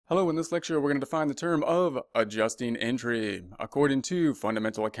Hello, in this lecture we're going to define the term of adjusting entry. According to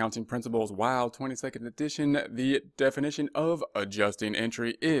Fundamental Accounting Principles, WOW 22nd edition, the definition of adjusting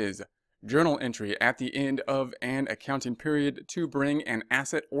entry is journal entry at the end of an accounting period to bring an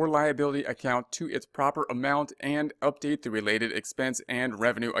asset or liability account to its proper amount and update the related expense and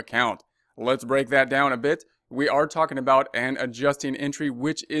revenue account. Let's break that down a bit. We are talking about an adjusting entry,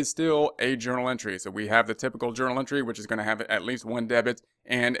 which is still a journal entry. So we have the typical journal entry, which is going to have at least one debit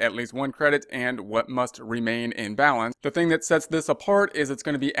and at least one credit, and what must remain in balance. The thing that sets this apart is it's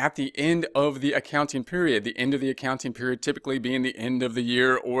going to be at the end of the accounting period. The end of the accounting period typically being the end of the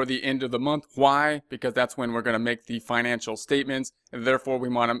year or the end of the month. Why? Because that's when we're going to make the financial statements, and therefore we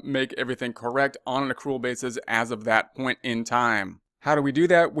want to make everything correct on an accrual basis as of that point in time. How do we do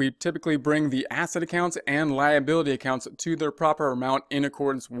that? We typically bring the asset accounts and liability accounts to their proper amount in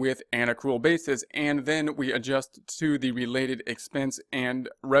accordance with an accrual basis, and then we adjust to the related expense and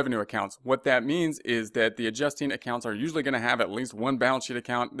revenue accounts. What that means is that the adjusting accounts are usually going to have at least one balance sheet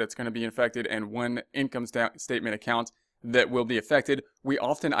account that's going to be affected and one income statement account that will be affected. We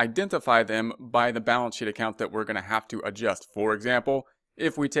often identify them by the balance sheet account that we're going to have to adjust. For example,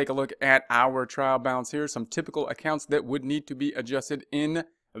 if we take a look at our trial balance here, some typical accounts that would need to be adjusted in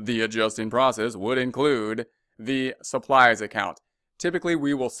the adjusting process would include the supplies account. Typically,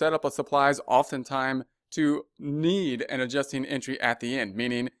 we will set up a supplies oftentimes to need an adjusting entry at the end,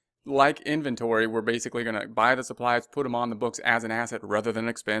 meaning like inventory, we're basically going to buy the supplies, put them on the books as an asset rather than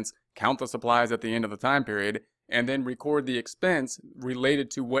expense, count the supplies at the end of the time period, and then record the expense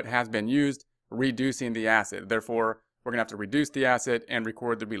related to what has been used, reducing the asset. Therefore, we're going to have to reduce the asset and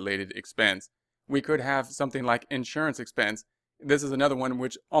record the related expense. We could have something like insurance expense. This is another one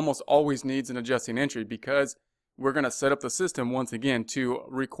which almost always needs an adjusting entry because we're going to set up the system once again to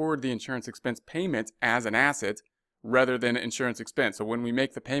record the insurance expense payment as an asset rather than insurance expense. So when we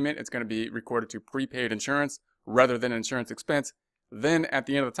make the payment, it's going to be recorded to prepaid insurance rather than insurance expense. Then at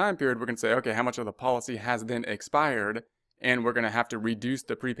the end of the time period, we're going to say, okay, how much of the policy has been expired? And we're going to have to reduce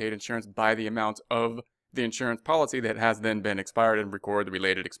the prepaid insurance by the amount of the insurance policy that has then been expired and record the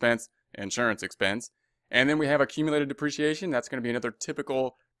related expense, insurance expense. And then we have accumulated depreciation. That's going to be another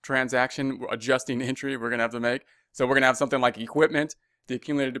typical transaction adjusting entry we're going to have to make. So we're going to have something like equipment, the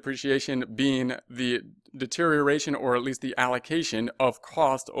accumulated depreciation being the deterioration or at least the allocation of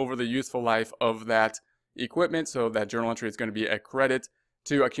cost over the useful life of that equipment. So that journal entry is going to be a credit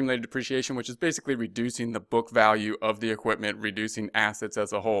to accumulated depreciation, which is basically reducing the book value of the equipment, reducing assets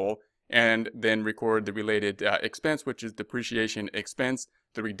as a whole, and then record the related expense, which is depreciation expense,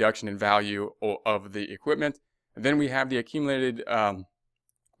 the reduction in value of the equipment. And then we have the accumulated,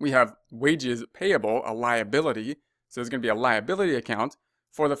 we have wages payable, a liability. So there's going to be a liability account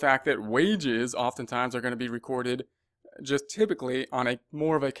for the fact that wages oftentimes are going to be recorded just typically on a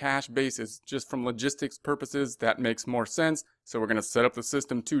more of a cash basis. Just from logistics purposes, that makes more sense. So we're going to set up the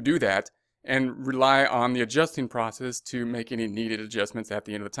system to do that and rely on the adjusting process to make any needed adjustments at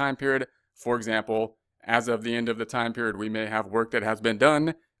the end of the time period. For example, as of the end of the time period, we may have work that has been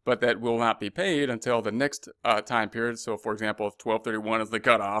done, but that will not be paid until the next time period. So for example, if 12/31 is the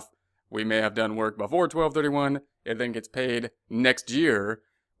cutoff, we may have done work before 12/31, it then gets paid next year.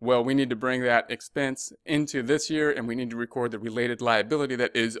 Well, we need to bring that expense into this year, and we need to record the related liability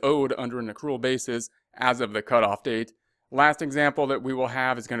that is owed under an accrual basis as of the cutoff date. Last example that we will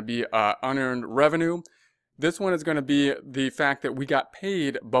have is going to be unearned revenue. This one is going to be the fact that we got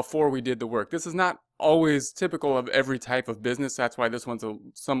paid before we did the work. This is not always typical of every type of business. That's why this one's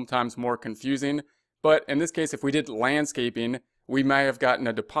sometimes more confusing. But in this case, if we did landscaping, we might have gotten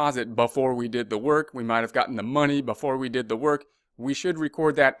a deposit before we did the work. We might have gotten the money before we did the work. We should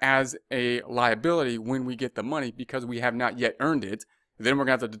record that as a liability when we get the money because we have not yet earned it. Then we're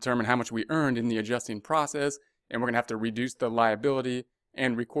going to have to determine how much we earned in the adjusting process, and we're going to have to reduce the liability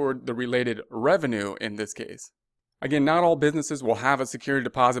and record the related revenue in this case. Again, not all businesses will have a security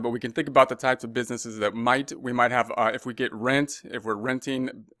deposit, but we can think about the types of businesses that we might have, if we get rent, if we're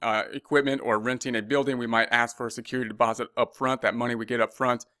renting equipment or renting a building, we might ask for a security deposit up front. That money we get up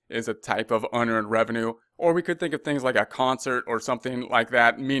front is a type of unearned revenue. Or we could think of things like a concert or something like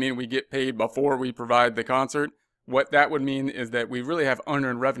that, meaning we get paid before we provide the concert. What that would mean is that we really have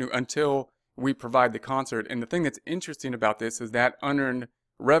unearned revenue until we provide the concert. And the thing that's interesting about this is that unearned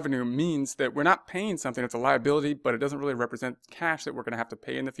revenue means that we're not paying something that's a liability, but it doesn't really represent cash that we're going to have to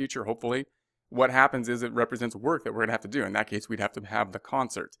pay in the future, hopefully. What happens is it represents work that we're going to have to do. In that case, we'd have to have the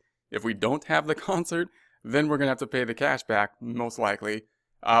concert. If we don't have the concert, then we're going to have to pay the cash back, most likely.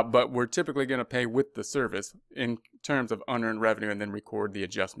 But we're typically going to pay with the service in terms of unearned revenue and then record the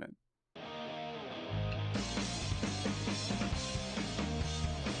adjustment.